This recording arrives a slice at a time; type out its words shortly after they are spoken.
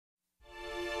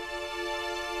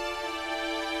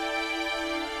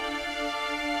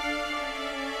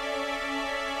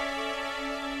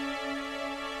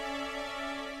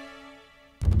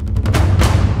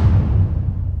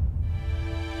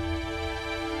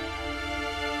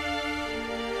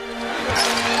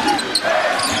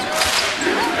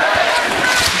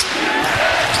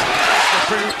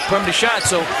perimeter shot,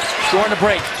 so scoring the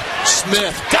break.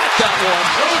 Smith got that one.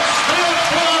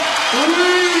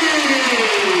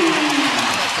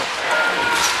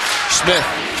 Smith,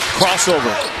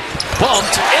 crossover,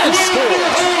 bumped, and scores.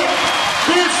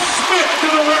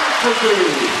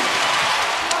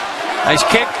 Nice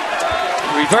kick.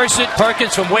 Reverse it.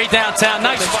 Perkins from way downtown.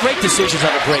 Nice. Great decisions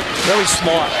on the break. Very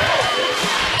smart.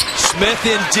 Smith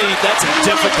in deep. That's a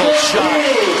difficult shot.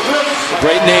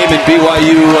 Great name in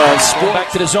BYU sport.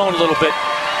 Back to the zone a little bit.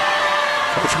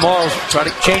 Coach Morrow's trying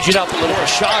to change it up a little. A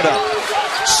shot up.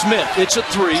 Smith, it's a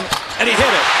three, and he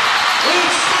hit it.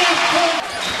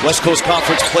 West Coast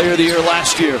Conference Player of the Year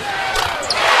last year.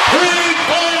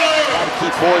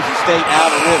 Keep Boise State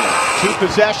out of rhythm. 2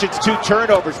 possessions, 2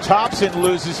 turnovers. Thompson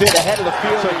loses it ahead of the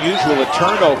field. It's unusual, a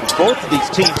turnover. Both of these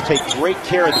teams take great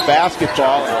care of the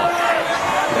basketball.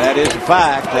 That is a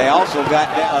fact. They also got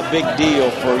a big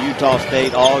deal for Utah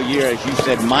State all year, as you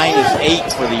said,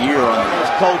 -8 for the year on those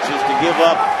coaches to give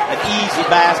up an easy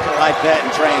basket like that in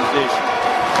transition.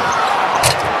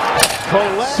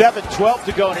 7:12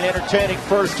 to go in an entertaining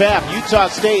first half. Utah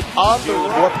State on the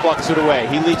Moore plucks it away.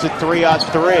 He leads it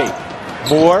 3-on-3.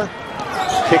 Moore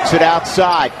kicks it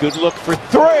outside. Good look for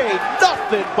 3.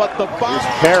 Nothing but the bomb.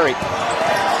 Here's Perry.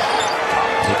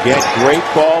 Again, great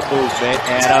ball movement.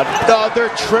 And another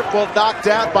triple knocked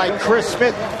down by Chris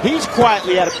Smith. He's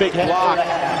quietly had a big block.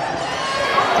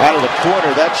 Out of the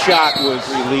corner, that shot was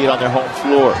the lead on their home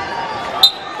floor.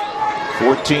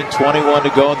 14:21 to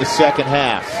go in the second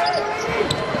half.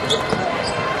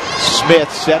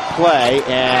 Smith set play,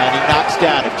 and he knocks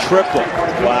down a triple.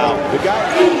 Wow. The guy.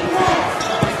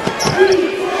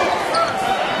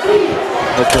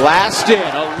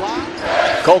 McGlaston, a lot.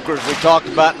 Coker, as we talked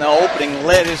about in the opening,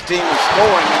 led his team in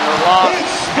scoring in their loss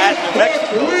at New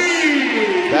Mexico.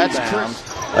 That's Chris.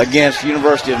 Against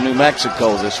University of New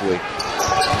Mexico this week.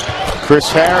 Chris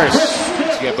Harris.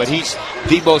 Yeah, but he's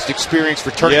the most experienced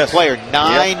returning player.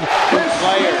 9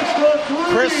 players.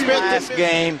 Chris Smith. Last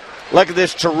game. Look at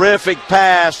this terrific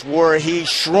pass where he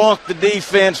shrunk the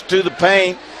defense to the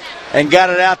paint and got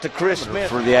it out to Chris Smith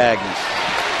for the Aggies.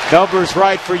 Numbers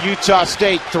right for Utah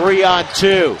State,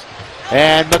 3-on-2.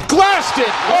 And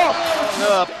McGlaston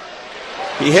up.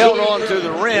 He held on to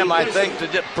the rim, I think, to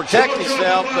protect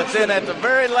himself, but then at the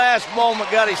very last moment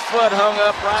got his foot hung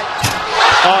up right.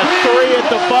 A 3 at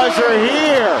the buzzer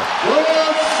here.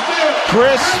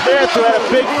 Chris Smith, who had a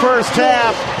big first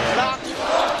half.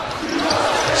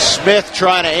 Smith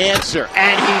trying to answer,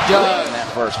 and he does. In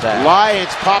that first half.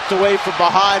 Lions popped away from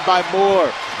behind by Moore.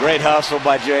 Great hustle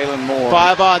by Jalen Moore.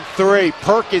 5-on-3.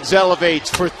 Perkins elevates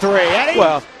for 3.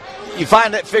 Well, you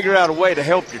figure out a way to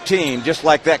help your team, just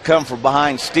like that come from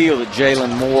behind steal that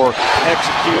Jalen Moore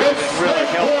executed and really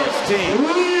helped his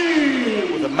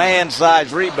team with a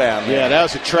man-sized rebound. Yeah, that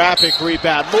was a traffic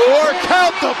rebound. Moore,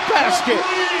 count the basket.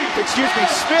 Excuse me,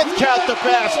 Smith, count the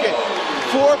basket.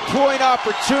 4-point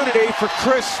opportunity for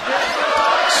Chris Smith.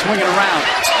 Swinging around.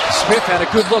 Smith had a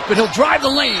good look, but he'll drive the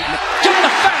lane. Get the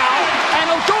foul, and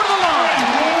he'll go to the line.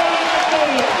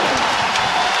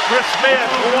 Chris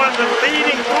Smith, one of the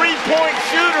leading three-point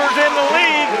shooters in the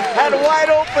league, had a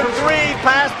wide-open 3,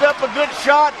 passed up a good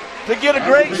shot to get a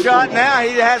great shot. Now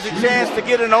he has a chance to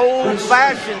get an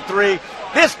old-fashioned 3.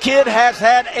 This kid has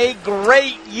had a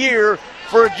great year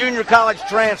for a junior college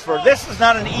transfer. This is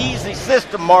not an easy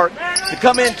system, Mark, to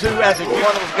come into as one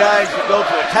of those guys who go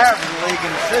to a tavern league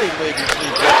and the city league and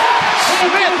see.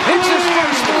 Smith hits his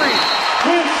first 3.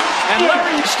 And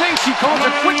Larry Stacey calls a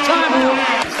quick timeout.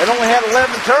 They only had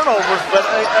 11 turnovers, but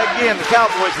again, the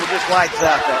Cowboys were just lights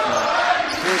out that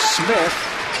night. Here's Smith.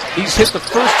 He's hit the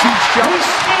first 2 shots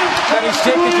that he's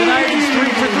taken tonight. He's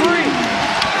 3 for 3.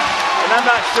 And I'm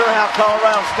not sure how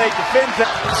Colorado State defends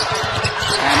it.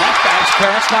 And that bounce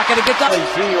pass not going to get done. They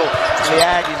feel the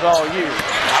Aggies all year.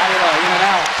 I don't know, in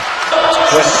and out.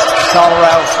 When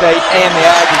Colorado State and the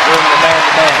Aggies are in the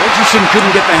man-to-man. Richardson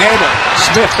couldn't get the handle.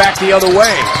 Smith back the other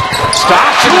way.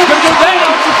 Stops, and he's going to go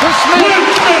down for Chris Smith.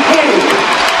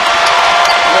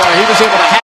 Boy, he was able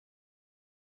to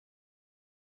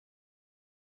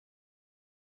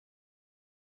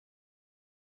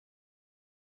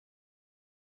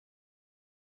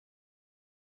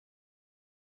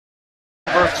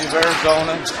University of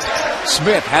Arizona.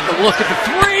 Smith had to look at the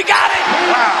 3. Got it!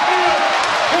 Wow.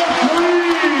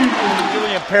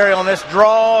 Julian Perry on this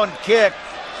draw and kick.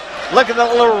 Look at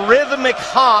that little rhythmic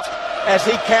hop as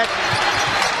he catches.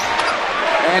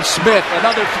 And Smith,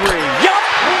 another 3. Yup!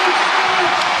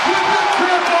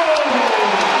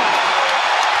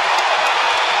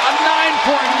 A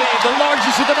 9-point lead, the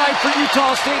largest of the night for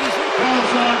Utah State.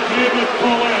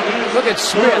 Look at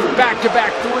Smith,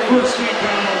 back-to-back 3s.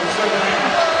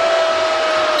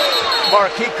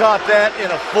 Mark, he caught that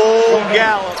in a full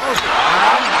gallop.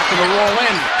 Not going to roll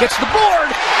in. Gets the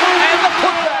board. And the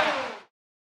put